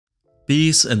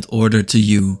Peace and order to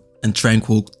you, and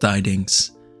tranquil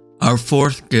tidings. Our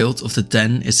fourth guild of the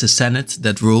 10 is the Senate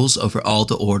that rules over all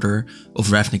the order of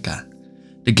Ravnica,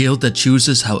 the guild that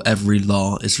chooses how every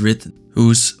law is written,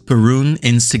 whose Perun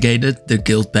instigated the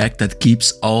guildpact that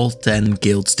keeps all 10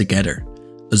 guilds together,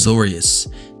 Azorius,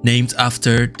 named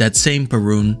after that same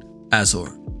Perun,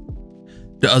 Azor.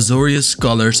 The Azorius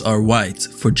scholars are white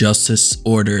for justice,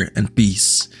 order and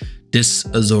peace. This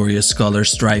Azorius scholar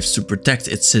strives to protect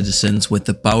its citizens with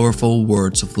the powerful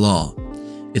words of law.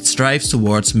 It strives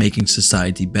towards making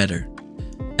society better.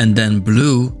 And then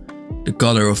blue, the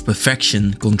color of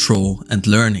perfection, control and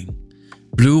learning.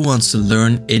 Blue wants to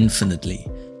learn infinitely,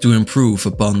 to improve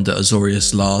upon the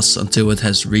Azorius laws until it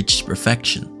has reached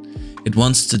perfection. It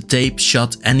wants to tape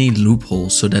shut any loophole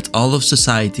so that all of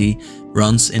society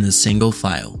runs in a single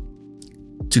file.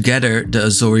 Together, the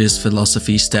Azorius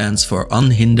philosophy stands for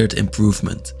unhindered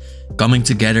improvement, coming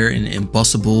together in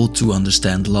impossible to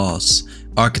understand laws,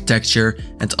 architecture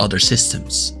and other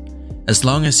systems. As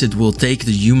long as it will take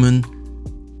the human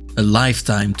a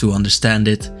lifetime to understand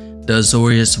it, the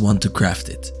Azorius want to craft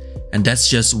it. And that's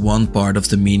just one part of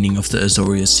the meaning of the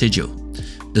Azorius sigil.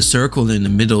 The circle in the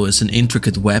middle is an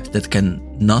intricate web that can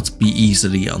not be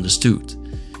easily understood.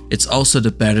 It's also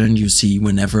the pattern you see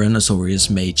whenever an Azorius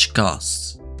mage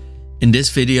casts. In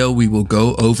this video we will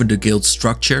go over the guild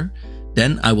structure,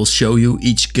 then I will show you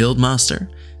each guildmaster,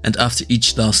 and after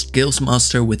each last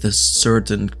guildmaster with a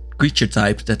certain creature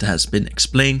type that has been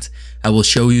explained, I will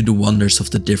show you the wonders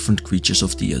of the different creatures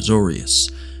of the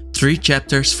Azorius. 3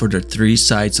 chapters for the 3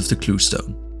 sides of the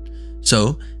cluestone.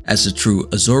 So, as a true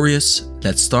Azorius,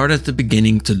 let's start at the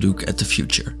beginning to look at the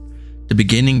future. The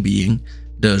beginning being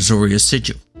the Azorius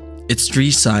sigil. Its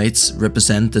 3 sides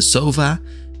represent the Sova,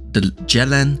 the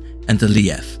Jelen and the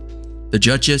Lief, the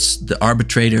judges, the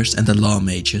arbitrators and the law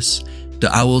mages, the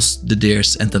owls, the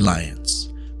deers and the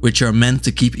lions, which are meant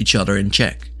to keep each other in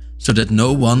check, so that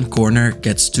no one corner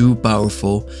gets too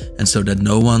powerful and so that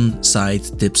no one side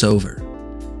tips over.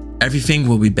 Everything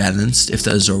will be balanced if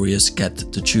the Azorius get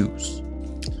to choose.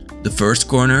 The first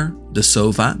corner, the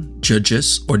Sova,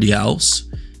 judges or the owls,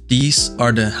 these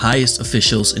are the highest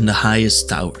officials in the highest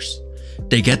towers.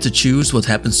 They get to choose what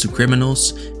happens to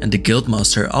criminals, and the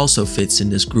guildmaster also fits in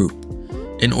this group.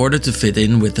 In order to fit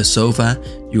in with the Sova,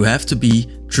 you have to be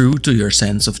true to your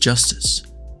sense of justice.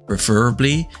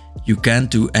 Preferably, you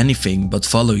can't do anything but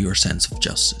follow your sense of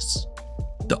justice.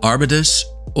 The Arbiters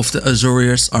of the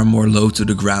Azorius are more low to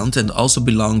the ground and also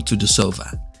belong to the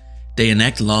Sova. They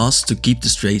enact laws to keep the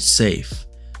streets safe.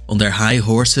 On their high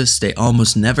horses, they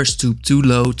almost never stoop too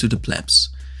low to the plebs.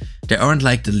 They aren't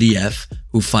like the Lief,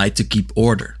 who fight to keep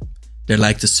order. They're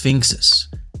like the Sphinxes,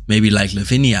 maybe like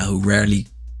Lavinia, who rarely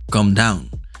come down.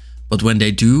 But when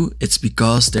they do, it's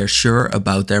because they're sure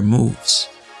about their moves.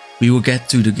 We will get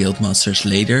to the guildmasters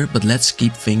later, but let's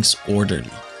keep things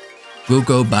orderly. We'll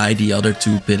go by the other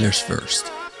 2 pillars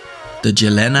first. The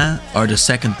Jelena are the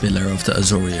second pillar of the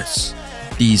Azorius.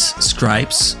 These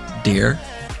scribes, deer,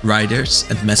 riders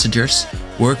and messengers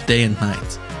work day and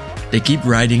night. They keep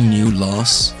writing new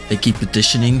laws, they keep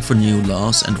petitioning for new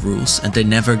laws and rules, and they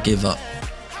never give up.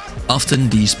 Often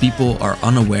these people are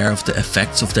unaware of the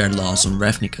effects of their laws on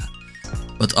Ravnica,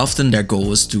 but often their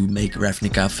goal is to make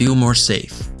Ravnica feel more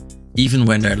safe, even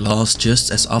when their laws just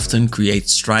as often create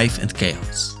strife and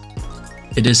chaos.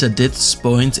 It is at this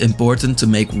point important to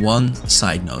make one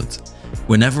side note.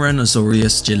 Whenever an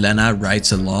Azorius Jelena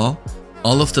writes a law,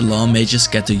 all of the law mages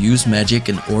get to use magic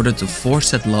in order to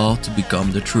force that law to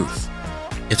become the truth.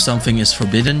 If something is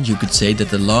forbidden, you could say that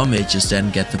the law mages then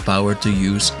get the power to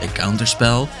use a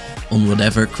counterspell on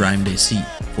whatever crime they see,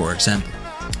 for example.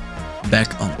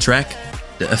 Back on track,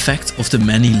 the effect of the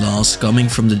many laws coming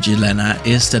from the Jelena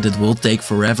is that it will take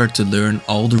forever to learn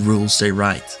all the rules they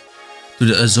write. To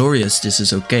the Azorius this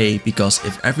is okay, because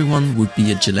if everyone would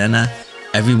be a Jelena,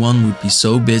 everyone would be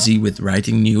so busy with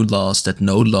writing new laws that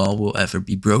no law will ever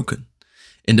be broken.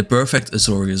 In the perfect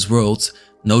Azorius world,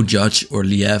 no judge or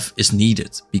Lief is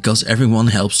needed, because everyone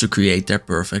helps to create their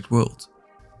perfect world.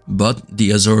 But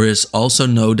the Azorius also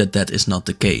know that that is not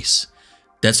the case.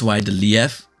 That's why the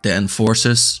Lief, the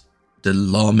enforcers, the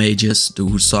law mages, the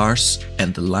hussars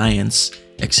and the lions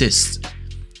exist.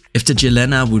 If the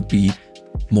Jelena would be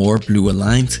more blue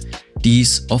aligned,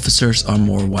 these officers are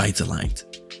more white aligned.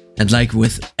 And like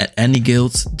with any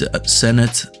guild, the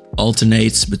Senate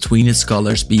alternates between its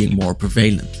colors being more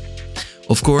prevalent.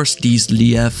 Of course, these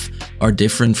Lief are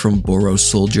different from Boros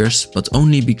soldiers, but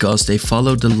only because they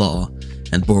follow the law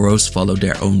and Boros follow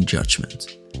their own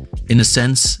judgment. In a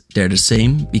sense, they're the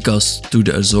same, because to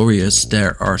the Azorius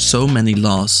there are so many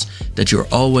laws that you're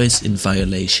always in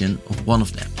violation of one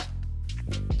of them.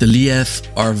 The Lief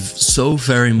are so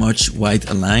very much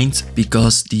white aligned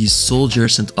because these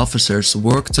soldiers and officers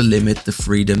work to limit the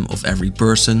freedom of every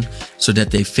person so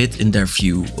that they fit in their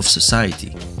view of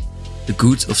society. The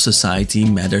good of society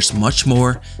matters much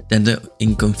more than the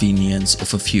inconvenience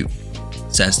of a few,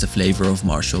 says the flavor of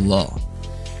martial law.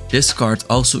 This card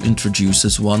also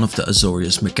introduces one of the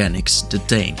Azorius mechanics, the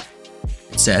Tame.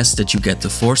 It says that you get to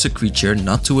force a creature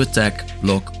not to attack,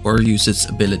 block or use its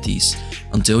abilities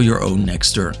until your own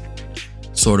next turn,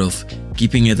 sort of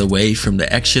keeping it away from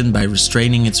the action by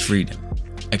restraining its freedom,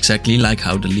 exactly like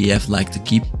how the Lief like to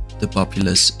keep the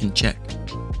populace in check.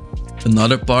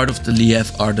 Another part of the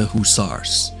Lief are the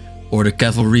Hussars, or the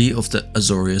cavalry of the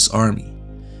Azorius army.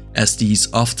 As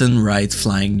these often ride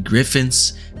flying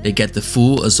griffins, they get the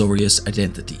full Azorius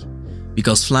identity,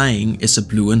 because flying is a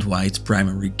blue and white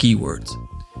primary keyword.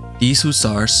 These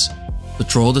Hussars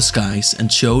patrol the skies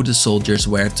and show the soldiers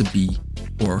where to be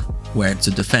or where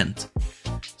to defend.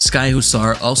 Sky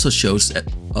Hussar also shows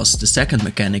us the second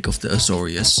mechanic of the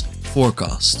Azorius,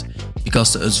 forecast,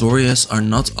 because the Azorius are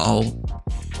not all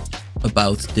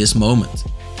about this moment,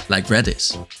 like red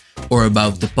is, or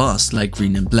about the past, like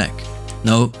green and black.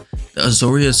 No, the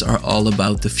Azorius are all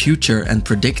about the future, and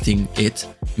predicting it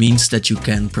means that you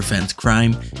can prevent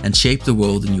crime and shape the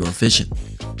world in your vision.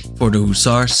 For the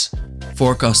Hussars,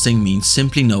 forecasting means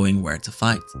simply knowing where to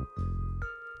fight.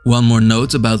 One more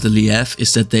note about the Lief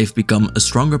is that they've become a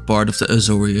stronger part of the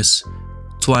Azorius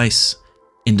twice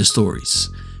in the stories.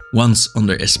 Once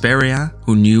under Isperia,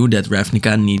 who knew that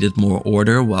Ravnica needed more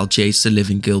order while Jace the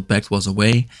Living Guildpact was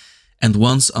away, and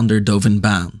once under Dovin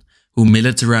Baan, who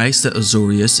militarized the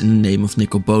Azorius in the name of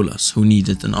Nicobolas, who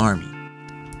needed an army.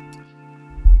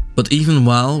 But even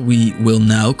while we will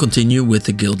now continue with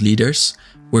the guild leaders,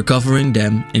 we're covering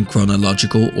them in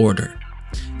chronological order,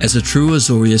 as a true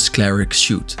Azorius cleric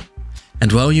should.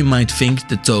 And while you might think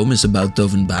the tome is about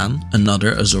Dovin Baan,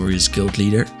 another Azorius guild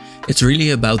leader, it's really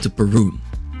about the Perun,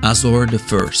 Azor the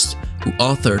First, who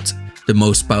authored the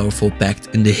most powerful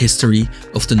pact in the history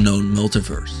of the known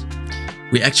multiverse.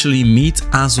 We actually meet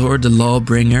Azor the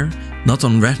Lawbringer not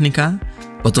on Ravnica,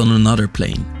 but on another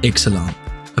plane, Ixalan,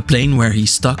 a plane where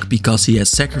he's stuck because he has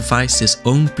sacrificed his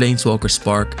own planeswalker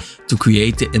spark to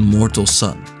create the immortal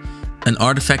sun, an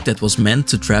artifact that was meant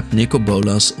to trap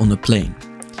Nicobolas on a plane,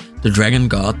 the dragon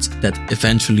god that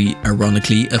eventually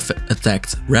ironically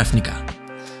attacked Ravnica.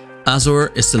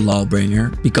 Azor is the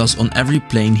Lawbringer because on every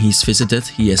plane he's visited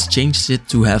he has changed it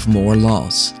to have more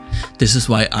laws. This is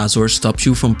why Azor stops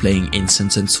you from playing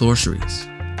instants and sorceries.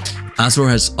 Azor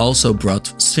has also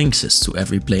brought Sphinxes to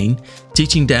every plane,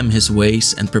 teaching them his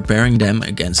ways and preparing them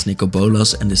against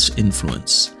Nicobolas and his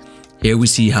influence. Here we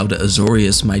see how the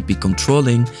Azorius might be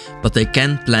controlling, but they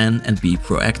can plan and be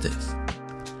proactive.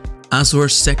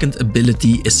 Azor's second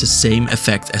ability is the same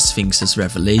effect as Sphinx's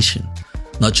revelation.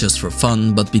 Not just for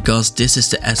fun, but because this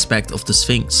is the aspect of the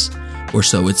Sphinx, or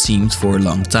so it seemed for a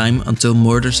long time until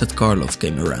Murders at Karlov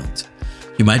came around.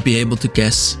 You might be able to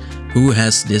guess who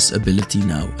has this ability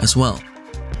now as well.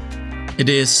 It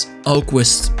is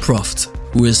Augustin Proft,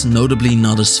 who is notably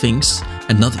not a Sphinx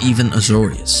and not even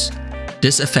Azorius.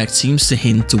 This effect seems to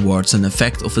hint towards an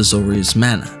effect of Azorius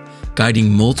mana, guiding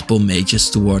multiple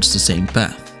mages towards the same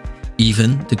path.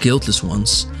 Even the guildless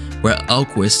ones, where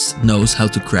August knows how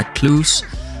to crack clues,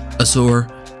 Azor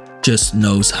just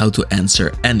knows how to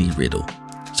answer any riddle,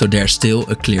 so there's still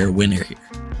a clear winner here.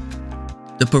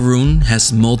 The Perun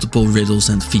has multiple riddles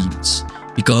and themes,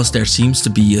 because there seems to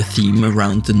be a theme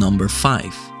around the number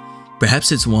 5.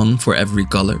 Perhaps it's one for every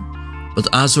color, but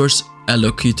Azor's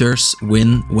allocutors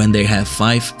win when they have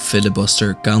 5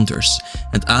 filibuster counters,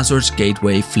 and Azor's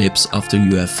gateway flips after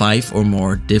you have 5 or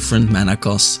more different mana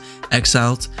costs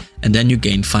exiled, and then you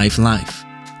gain 5 life.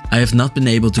 I have not been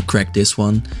able to crack this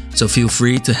one, so feel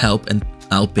free to help and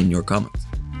I'll pin your comment.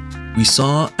 We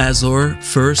saw Azor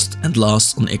first and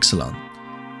last on Ixalan.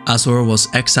 Azor was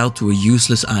exiled to a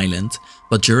useless island,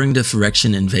 but during the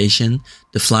Phyrexian invasion,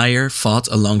 the Flyer fought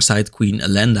alongside Queen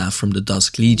Elenda from the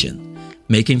Dusk Legion,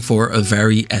 making for a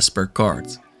very Esper card.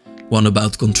 One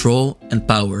about control and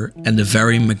power and a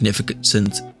very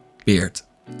magnificent beard.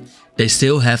 They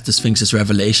still have the Sphinx's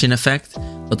revelation effect,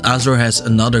 but Azor has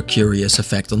another curious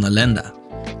effect on Elenda.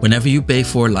 Whenever you pay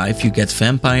 4 life, you get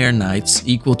Vampire Knights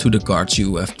equal to the cards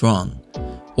you have drawn,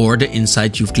 or the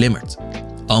insight you've glimmered.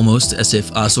 Almost as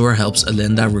if Azor helps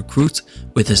Elenda recruit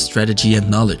with his strategy and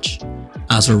knowledge.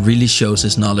 Azor really shows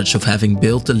his knowledge of having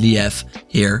built the Lief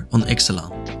here on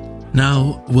Ixalan.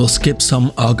 Now we'll skip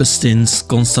some Augustins,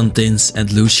 Constantins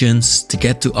and Lucians to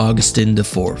get to Augustin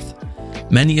IV.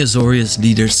 Many Azorius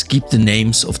leaders keep the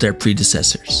names of their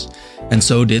predecessors. and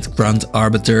so did Grand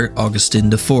Arbiter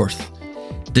Augustin IV.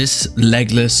 This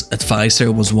legless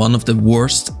advisor was one of the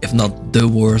worst, if not the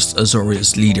worst,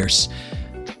 Azorius leaders.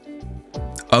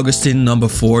 Augustin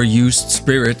IV used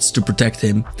spirits to protect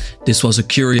him. This was a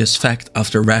curious fact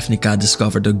after Ravnica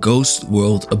discovered a ghost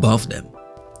world above them.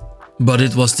 But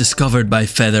it was discovered by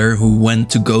Feather, who went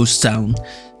to Ghost Town,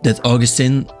 that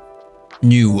Augustin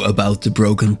knew about the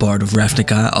broken part of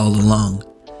Ravnica all along.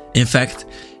 In fact,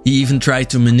 he even tried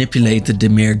to manipulate the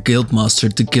Dimir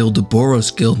Guildmaster to kill the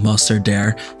Boros Guildmaster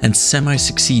there and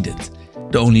semi-succeeded.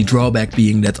 The only drawback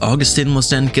being that Augustin was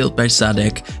then killed by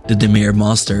Sadek, the Dimir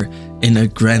Master, in a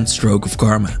grand stroke of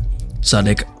karma.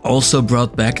 Sadek also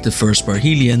brought back the first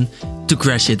Parhelion to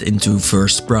crash it into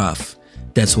First Prav.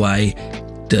 That's why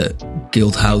the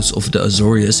guild house of the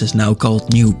Azorius is now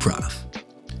called New Prav.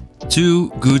 Two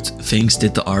good things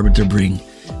did the Arbiter bring,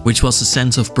 which was a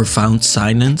sense of profound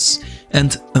silence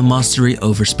and a mastery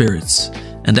over spirits.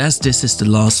 And as this is the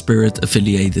last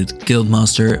spirit-affiliated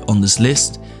guildmaster on this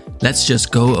list, let's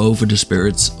just go over the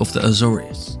spirits of the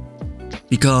Azorius.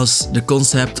 Because the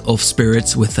concept of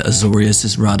spirits with the Azorius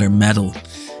is rather metal.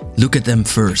 Look at them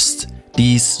first.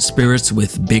 These spirits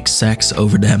with big sacks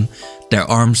over them, their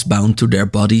arms bound to their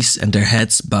bodies and their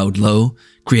heads bowed low,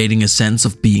 creating a sense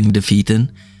of being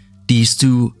defeated. These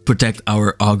two protect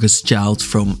our August child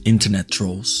from internet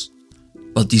trolls.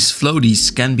 But these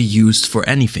floaties can be used for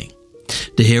anything.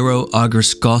 The hero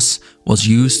August Kos was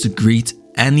used to greet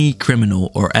any criminal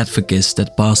or advocate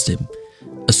that passed him,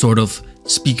 a sort of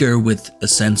speaker with a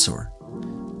censor.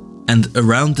 And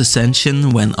around the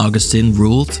Ascension, when Augustin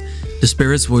ruled, the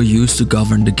spirits were used to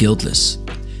govern the guildless.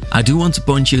 I do want to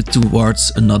point you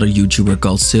towards another YouTuber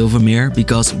called Silvermere,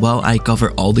 because while I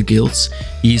cover all the guilds,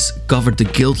 he's covered the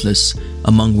guildless,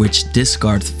 among which this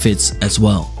card fits as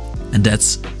well. And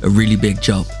that's a really big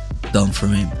job done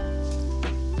from him.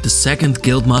 The second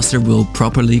guildmaster we'll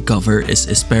properly cover is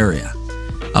Isperia,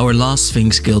 our last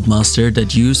Sphinx guildmaster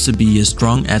that used to be a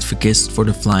strong advocate for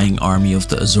the flying army of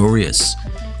the Azorius.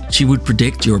 She would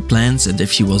predict your plans, and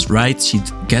if she was right, she'd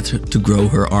get to grow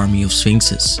her army of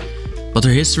Sphinxes. But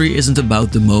her history isn't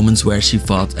about the moments where she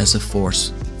fought as a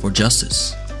force for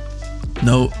justice.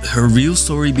 No, her real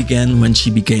story began when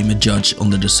she became a judge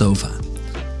under the sofa.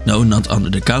 No, not under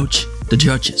the couch, the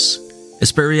judges.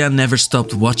 Isperia never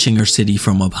stopped watching her city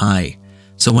from up high.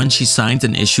 So when she signed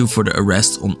an issue for the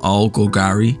arrest on all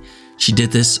Golgari, she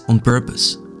did this on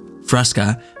purpose.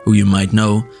 Vraska, who you might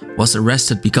know, was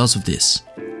arrested because of this.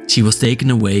 She was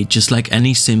taken away just like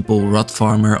any simple rot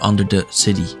farmer under the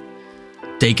city.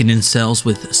 Taken in cells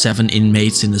with 7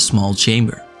 inmates in a small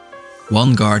chamber.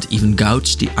 One guard even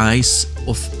gouged the eyes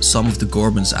of some of the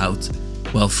Gorbans out,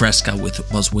 while Vraska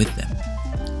was with them.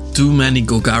 Too many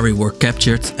Golgari were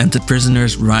captured and the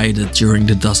prisoners rioted during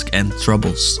the Dusk End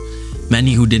troubles.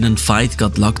 Many who didn't fight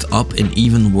got locked up in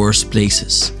even worse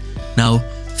places. Now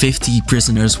 50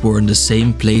 prisoners were in the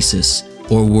same places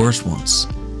or worse ones.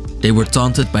 They were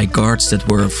taunted by guards that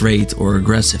were afraid or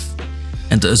aggressive.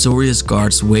 And the Azorius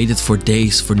guards waited for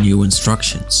days for new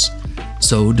instructions.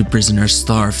 So the prisoners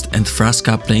starved and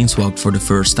Vraska planeswalked for the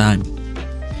first time.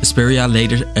 Isperia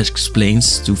later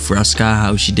explains to Vraska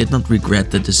how she did not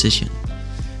regret the decision.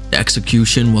 The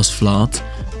execution was flawed,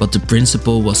 but the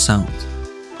principle was sound.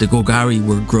 The Golgari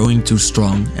were growing too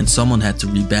strong and someone had to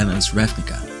rebalance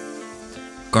Ravnica.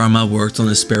 Karma worked on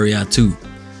Isperia too.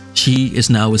 She is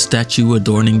now a statue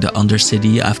adorning the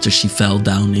Undercity after she fell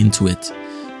down into it.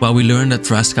 While we learned that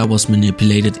Vraska was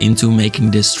manipulated into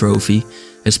making this trophy,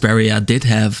 Isperia did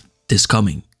have this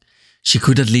coming. She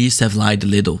could at least have lied a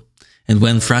little. And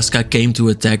when Vraska came to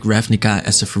attack Ravnica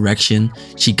as a fraction,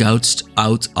 she gouged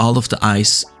out all of the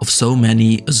eyes of so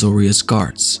many Azorius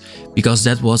guards, because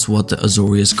that was what the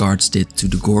Azorius guards did to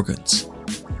the Gorgons.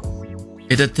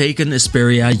 It had taken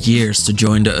Isperia years to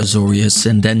join the Azorius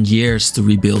and then years to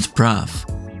rebuild Prav.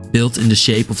 Built in the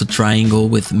shape of a triangle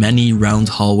with many round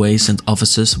hallways and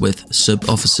offices with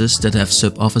sub-offices that have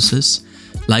sub-offices.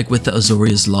 Like with the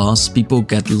Azorius laws, people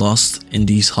get lost in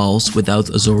these halls without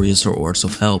Azorius or Orbs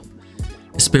of Help.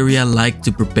 Isperia liked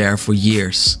to prepare for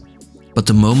years. But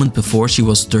the moment before she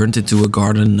was turned into a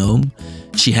garden gnome,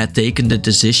 she had taken the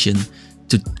decision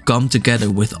to come together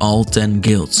with all 10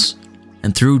 guilds.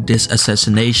 And through this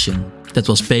assassination, that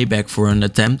was payback for an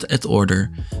attempt at order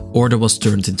was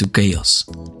turned into chaos.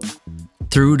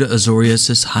 Through the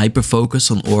Azorius'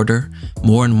 hyper-focus on order,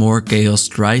 more and more chaos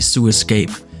tries to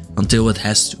escape until it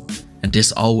has to, and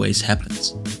this always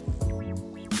happens.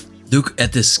 Look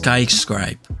at this Sky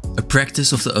Scribe, a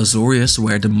practice of the Azorius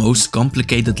where the most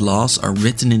complicated laws are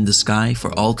written in the sky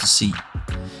for all to see.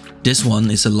 This one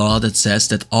is a law that says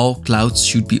that all clouds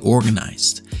should be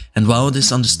organized, and while it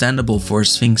is understandable for a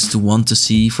Sphinx to want to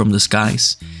see from the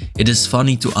skies, it is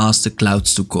funny to ask the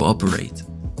clouds to cooperate.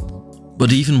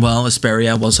 But even while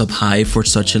Isperia was up high for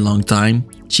such a long time,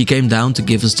 she came down to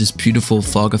give us this beautiful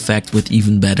fog effect with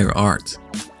even better art.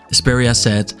 Isperia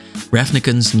said,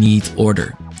 "Ravnicans need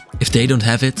order. If they don't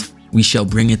have it, we shall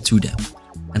bring it to them,"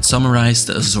 and summarized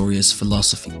the Azorius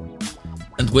philosophy.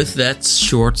 And with that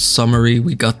short summary,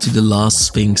 we got to the last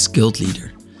Sphinx guild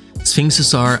leader.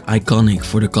 Sphinxes are iconic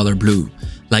for the color blue,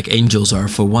 like angels are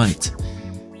for white.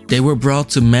 They were brought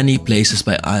to many places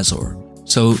by Azor.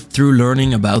 So through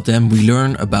learning about them, we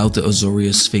learn about the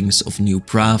Azorius Sphinx of New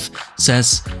Prav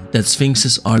says that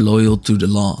Sphinxes are loyal to the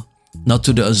law, not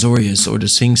to the Azorius or the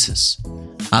Sphinxes.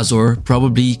 Azor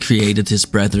probably created his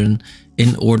brethren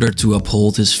in order to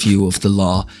uphold his view of the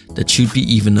law that should be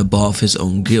even above his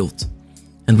own guild.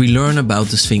 And we learn about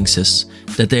the Sphinxes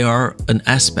that they are an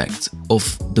aspect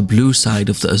of the blue side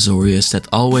of the Azorius that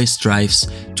always strives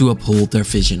to uphold their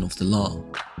vision of the law.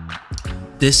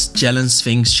 This challenge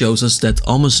Sphinx shows us that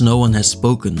almost no one has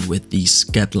spoken with these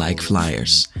cat-like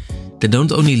flyers. They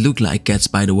don't only look like cats,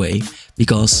 by the way,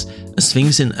 because a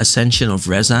Sphinx in Ascension of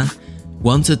Reza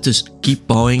wanted to keep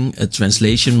pawing a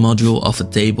translation module of a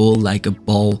table like a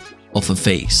ball of a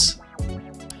vase.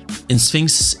 In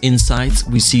Sphinx's insight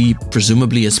we see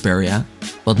presumably Isperia,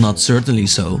 but not certainly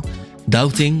so,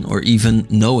 doubting or even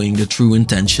knowing the true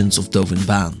intentions of Dovin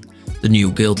Baan, the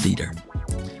new guild leader.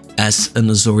 As an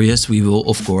Azorius we will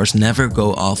of course never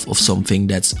go off of something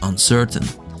that's uncertain.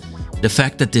 The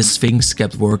fact that this Sphinx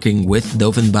kept working with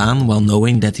Dovin Baan while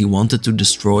knowing that he wanted to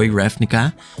destroy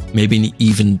Ravnica, maybe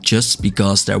even just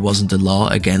because there wasn't a law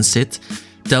against it,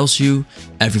 tells you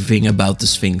everything about the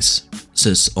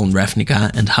Sphinxes on Ravnica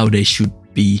and how they should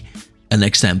be an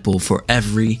example for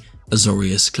every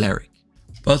Azorius cleric.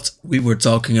 But we were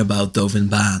talking about Dovin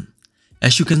Baan.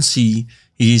 As you can see,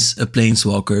 he's a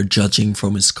planeswalker judging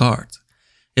from his card.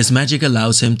 His magic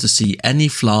allows him to see any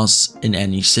flaws in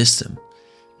any system.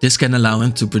 This can allow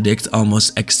him to predict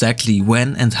almost exactly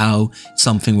when and how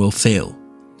something will fail.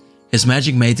 His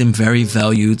magic made him very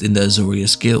valued in the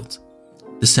Azorius guild.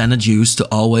 The Senate used to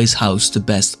always house the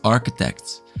best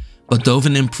architects, but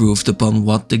Dovin improved upon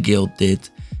what the guild did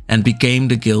and became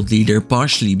the guild leader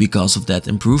partially because of that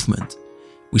improvement.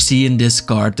 We see in this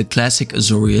card the classic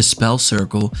Azorius spell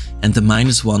circle and the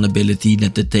 -1 ability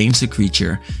that detains a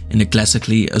creature in a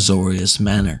classically Azorius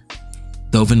manner.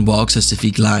 Dovin walks as if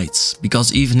he glides,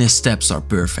 because even his steps are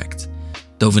perfect.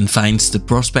 Dovin finds the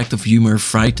prospect of humor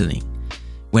frightening.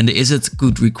 When the Izzet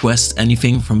could request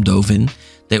anything from Dovin,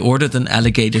 they ordered an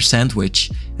alligator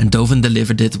sandwich and Dovin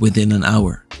delivered it within an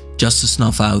hour, just to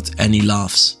snuff out any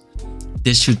laughs.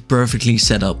 This should perfectly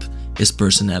set up his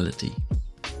personality.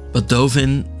 But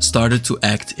Dovin started to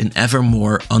act in ever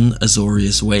more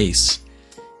un-Azorius ways.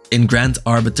 In Grand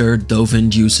Arbiter,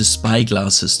 Dovin uses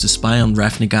spyglasses to spy on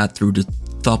Ravnica through the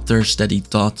thopters that he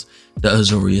taught the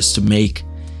Azorius to make.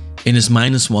 In his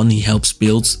 -1 he helps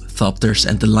build thopters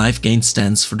and the life gain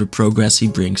stands for the progress he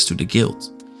brings to the guild.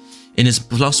 In his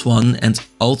 +1 and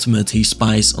ultimate he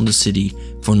spies on the city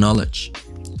for knowledge.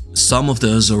 Some of the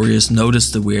Azorius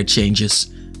noticed the weird changes,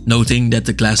 noting that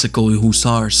the classical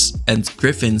Hussars and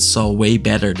Griffins saw way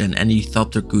better than any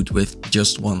thopter could with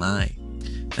just one eye.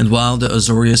 And while the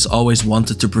Azorius always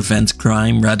wanted to prevent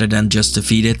crime rather than just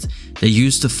defeat it, they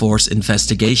used to force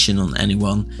investigation on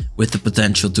anyone with the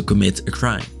potential to commit a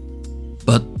crime.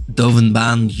 But Dovin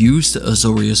Baan used the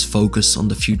Azorius focus on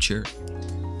the future,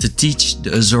 to teach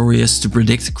the Azorius to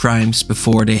predict crimes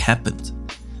before they happened.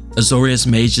 Azorius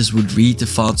mages would read the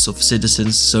thoughts of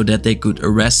citizens so that they could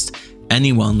arrest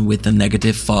anyone with a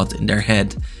negative thought in their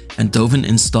head, and Dovin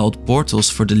installed portals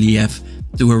for the Liev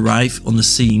to arrive on the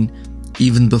scene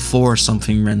even before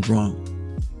something went wrong.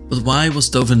 But why was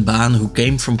Dovin Baan, who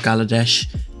came from Kaladesh,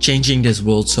 changing this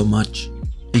world so much?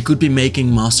 He could be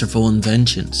making masterful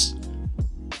inventions.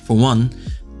 For one,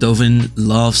 Dovin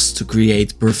loves to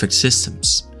create perfect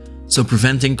systems, so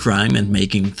preventing crime and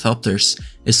making thopters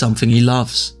is something he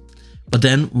loves. But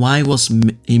then why was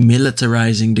he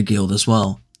militarizing the guild as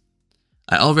well?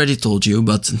 I already told you,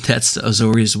 but that's the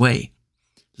Azorius way.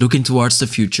 Looking towards the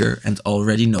future and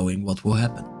already knowing what will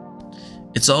happen.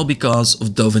 It's all because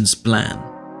of Dovin's plan.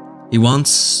 He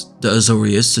wants the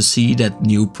Azorius to see that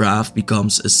New Prav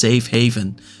becomes a safe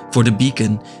haven for the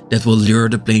beacon that will lure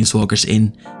the planeswalkers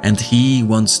in, and he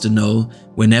wants to know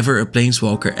whenever a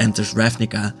planeswalker enters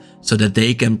Ravnica so that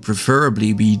they can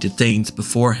preferably be detained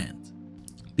beforehand.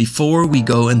 Before we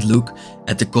go and look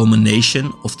at the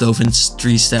culmination of Dovin's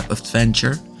 3-step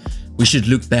adventure, we should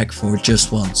look back for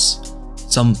just once.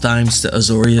 Sometimes the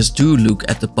Azorius do look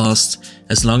at the past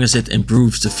as long as it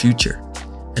improves the future.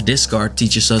 And this card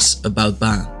teaches us about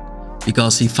Baan,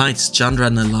 because he fights Chandra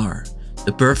Nalar,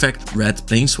 the perfect red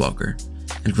planeswalker,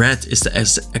 and red is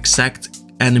the exact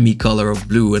enemy color of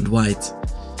blue and white.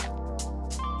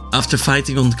 After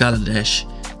fighting on Kaladesh,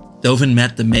 Dovin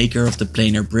met the maker of the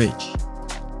planar bridge,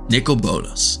 Nicol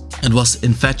Bolas, and was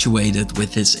infatuated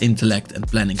with his intellect and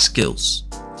planning skills.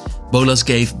 Bolas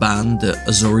gave Baan the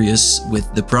Azorius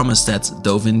with the promise that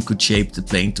Dovin could shape the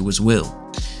plane to his will.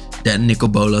 Then Nicol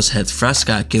Bolas had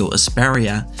Vraska kill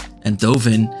Isperia, and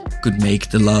Dovin could make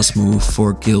the last move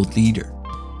for guild leader.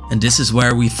 And this is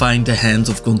where we find the hand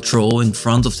of control in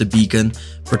front of the beacon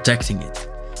protecting it.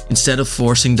 Instead of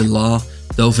forcing the law,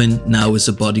 Dovin now is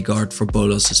a bodyguard for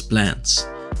Bolas' plans.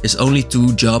 His only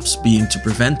two jobs being to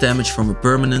prevent damage from a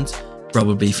permanent,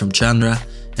 probably from Chandra,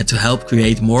 and to help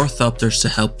create more Thopters to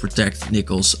help protect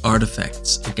Nicol's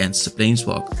artifacts against the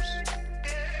planeswalkers.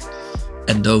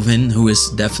 And Dovin, who is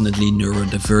definitely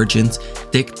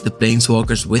neurodivergent, ticked the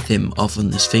planeswalkers with him off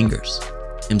on his fingers.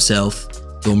 Himself,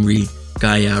 Domri,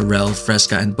 Gaia, Ralph,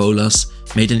 Vraska and Bolas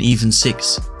made an even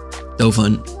 6.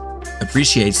 Dovin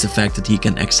appreciates the fact that he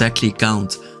can exactly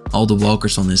count all the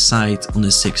walkers on his side on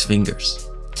his 6 fingers.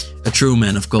 A true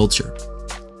man of culture.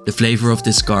 The flavor of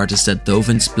this card is that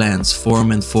Dovin's plans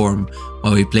form and form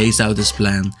while he plays out his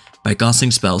plan by casting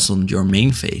spells on your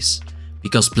main phase,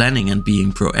 because planning and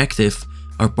being proactive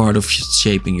are part of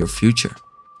shaping your future.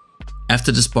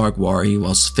 After the Spark War, he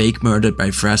was fake murdered by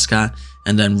Vraska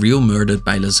and then real murdered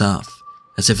by Lazav,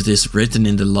 as if it is written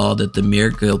in the law that the mere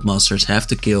guildmasters have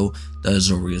to kill the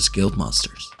Azorius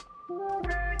guildmasters.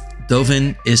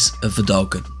 Dovin is a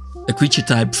Vedalken, a creature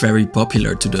type very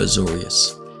popular to the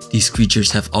Azorius. These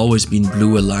creatures have always been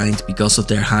blue aligned because of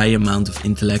their high amount of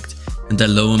intellect and their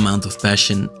low amount of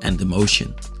passion and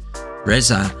emotion.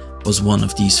 Reza was one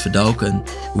of these Vedalken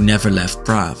who never left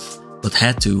Prav, but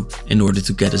had to in order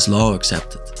to get his law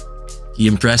accepted. He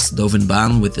impressed Dovin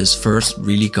Baan with his first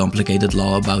really complicated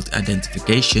law about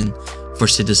identification for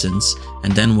citizens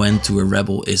and then went to a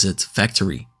rebel Izzet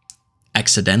factory,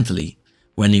 accidentally,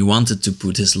 when he wanted to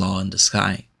put his law in the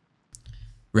sky.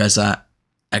 Reza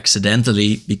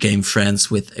accidentally became friends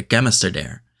with a chemister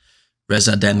there.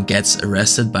 Reza then gets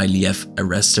arrested by Lief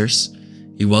arresters.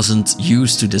 He wasn't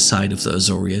used to the side of the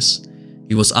Azorius.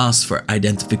 He was asked for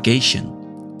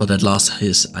identification, but had lost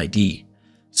his ID.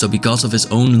 So because of his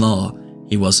own law,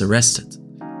 he was arrested.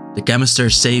 The chemister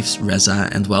saves Reza,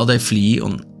 and while they flee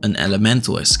on, an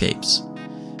elemental escapes.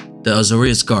 The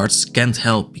Azorius guards can't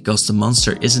help because the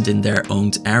monster isn't in their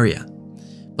owned area.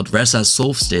 But Reza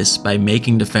solves this by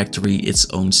making the factory its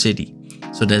own city,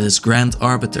 so that his Grand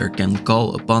Arbiter can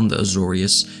call upon the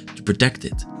Azorius to protect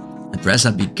it. And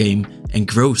Reza became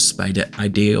engrossed by the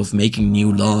idea of making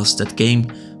new laws that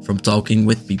came from talking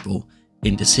with people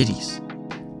in the cities.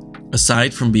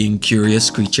 Aside from being curious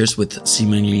creatures with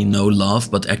seemingly no love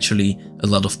but actually a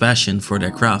lot of passion for their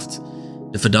craft,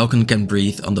 the Vedalken can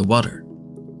breathe underwater.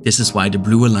 This is why the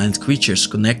blue-aligned creatures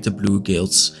connect the blue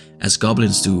guilds as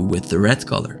goblins do with the red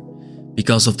color.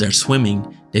 Because of their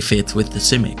swimming, they fit with the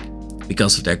Simic.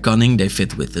 Because of their cunning, they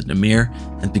fit with the Dimir,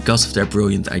 and because of their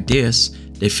brilliant ideas,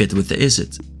 they fit with the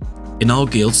Izzet. In all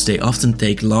guilds, they often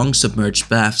take long submerged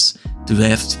baths to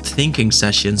have thinking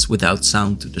sessions without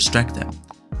sound to distract them.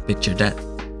 Picture that.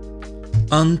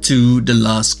 On to the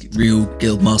last real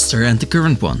guildmaster and the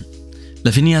current one.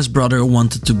 Lavinia's brother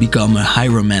wanted to become a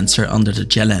hieromancer under the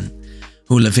Jelen,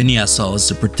 who Lavinia saw as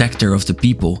the protector of the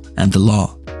people and the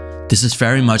law. This is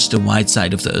very much the white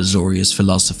side of the Azorius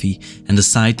philosophy and the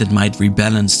side that might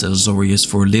rebalance the Azorius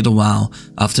for a little while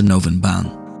after Novin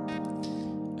Baan.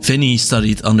 Vinnie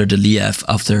studied under the Lief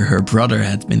after her brother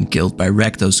had been killed by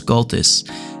Rakdos cultists.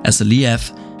 As a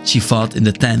Lief, she fought in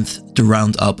the 10th to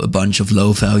round up a bunch of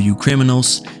low-value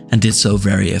criminals and did so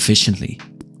very efficiently.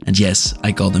 And yes,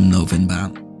 I call them Novin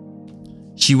Baan.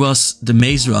 She was the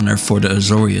maze runner for the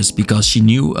Azorius because she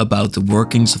knew about the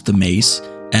workings of the maze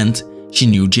and she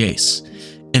knew Jace.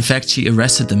 In fact, she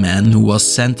arrested the man who was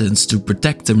sentenced to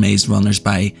protect the maze runners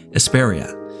by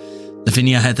Isperia.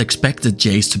 Lavinia had expected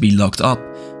Jace to be locked up,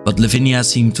 but Lavinia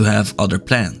seemed to have other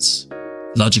plans.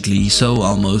 Logically so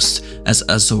almost, as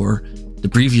Azor, the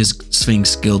previous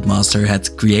Sphinx guildmaster,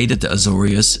 had created the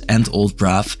Azorius and Old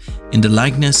Brav in the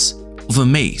likeness of a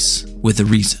maze with a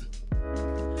reason.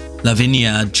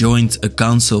 Lavinia joined a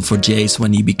council for Jace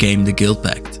when he became the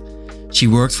guildpact. She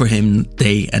worked for him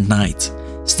day and night,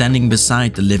 standing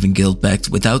beside the living guildpact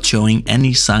without showing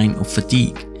any sign of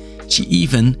fatigue. She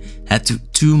even had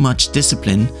too much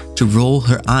discipline to roll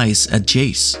her eyes at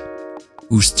Jace,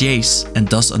 who's Jace and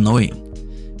thus annoying.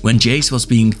 When Jace was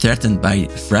being threatened by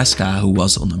Vraska, who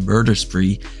was on a murder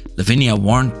spree, Lavinia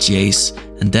warned Jace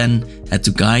and then had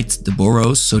to guide the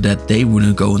Boros so that they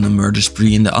wouldn't go on a murder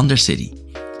spree in the Undercity.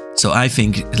 So I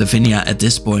think Lavinia at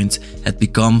this point had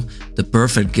become the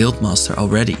perfect guildmaster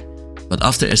already. But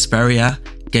after Isperia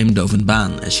came Dovin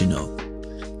Baan, as you know.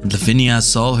 And Lavinia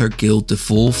saw her guild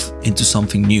devolve into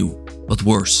something new, but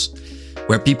worse,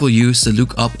 where people used to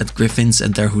look up at griffins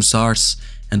and their hussars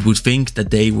and would think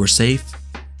that they were safe,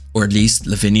 or at least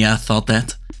Lavinia thought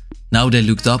that. Now they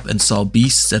looked up and saw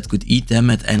beasts that could eat them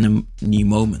at any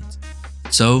moment.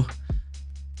 So,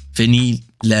 Vinny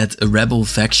led a rebel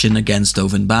faction against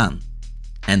Dovin Baan,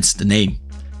 hence the name,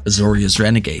 Azorius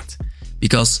Renegade,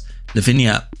 because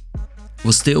Lavinia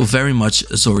was still very much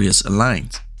Azorius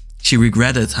aligned. She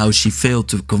regretted how she failed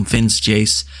to convince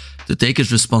Jace to take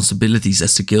his responsibilities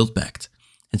as the guildpact,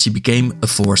 and she became a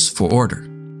force for order.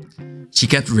 She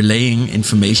kept relaying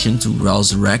information to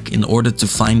Ralzarek in order to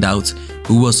find out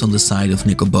who was on the side of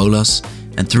Nicobolas,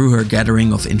 and through her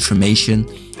gathering of information,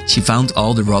 she found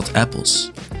all the rot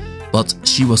apples. But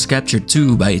she was captured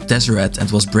too by Tezzeret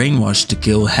and was brainwashed to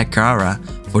kill Hekara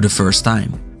for the first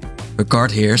time. Her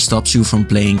card here stops you from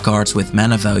playing cards with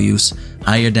mana values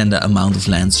higher than the amount of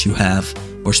lands you have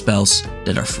or spells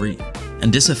that are free.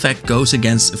 And this effect goes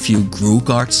against a few Gru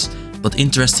cards, but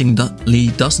interestingly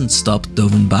doesn't stop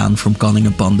Dovin Baan from calling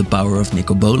upon the power of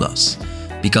Nicobolas,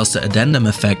 because the addendum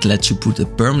effect lets you put a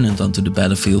permanent onto the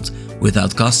battlefield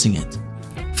without casting it.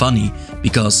 Funny,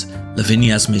 because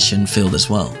Lavinia's mission failed as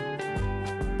well.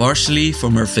 Partially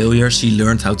from her failure, she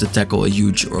learned how to tackle a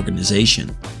huge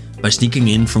organization, by sneaking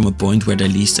in from a point where they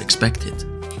least expected,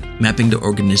 mapping the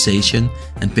organization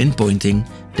and pinpointing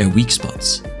their weak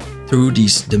spots. Through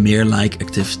these Demir-like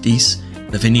activities,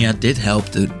 Lavinia did help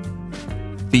to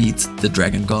beat the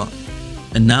Dragon God.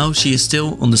 And now she is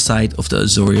still on the side of the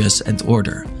Azorius and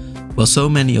Order. While so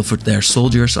many of their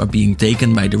soldiers are being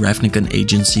taken by the ravnican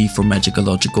Agency for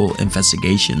Magicological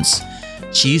Investigations,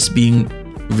 she is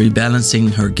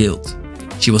rebalancing her guild.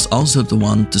 She was also the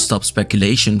one to stop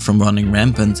speculation from running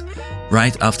rampant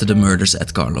right after the murders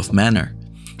at Karlov Manor.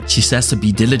 She says to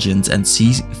be diligent and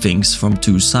see things from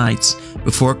two sides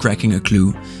before cracking a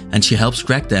clue, and she helps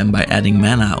crack them by adding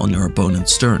mana on your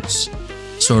opponent's turns.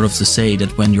 Sort of to say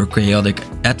that when your chaotic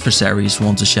adversaries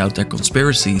want to shout their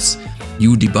conspiracies,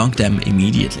 you debunk them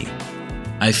immediately.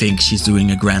 I think she's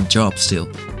doing a grand job still.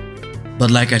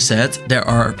 But like I said, there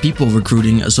are people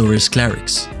recruiting Azorius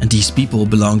clerics, and these people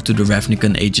belong to the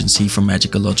Ravnican Agency for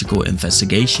Magicological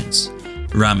Investigations,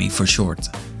 RAMI for short.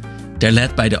 They're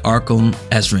led by the Archon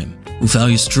Ezrim, who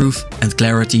values truth and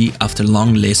clarity after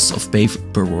long lists of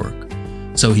paperwork.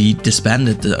 So he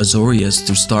disbanded the Azorius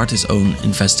to start his own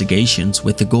investigations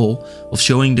with the goal of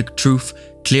showing the truth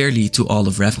clearly to all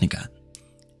of Ravnica.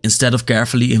 Instead of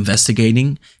carefully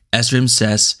investigating, Ezrim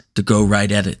says to go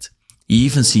right at it. He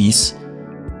even seems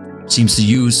to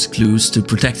use clues to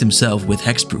protect himself with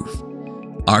hexproof.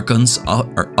 Archons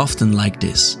are often like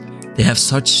this. They have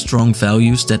such strong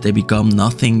values that they become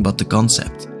nothing but the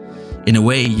concept. In a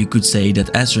way, you could say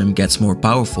that Ezrim gets more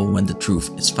powerful when the truth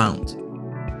is found.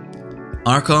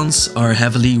 Archons are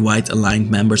heavily white-aligned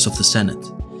members of the Senate.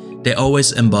 They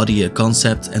always embody a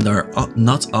concept and are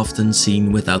not often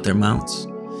seen without their mounts.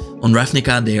 On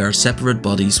Ravnica, they are separate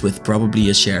bodies with probably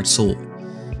a shared soul.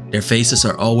 Their faces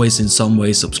are always in some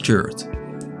ways obscured.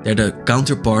 They're the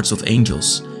counterparts of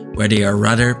angels, where they are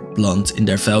rather blunt in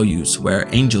their values, where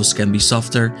angels can be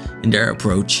softer in their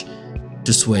approach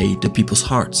to sway the people's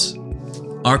hearts.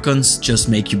 Archons just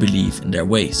make you believe in their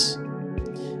ways.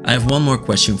 I have one more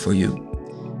question for you.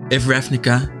 If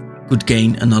Ravnica could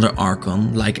gain another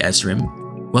Archon like Ezrim,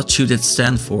 what should it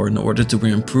stand for in order to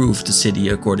improve the city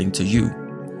according to you?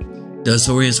 The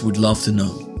Azorius would love to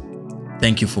know.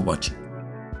 Thank you for watching.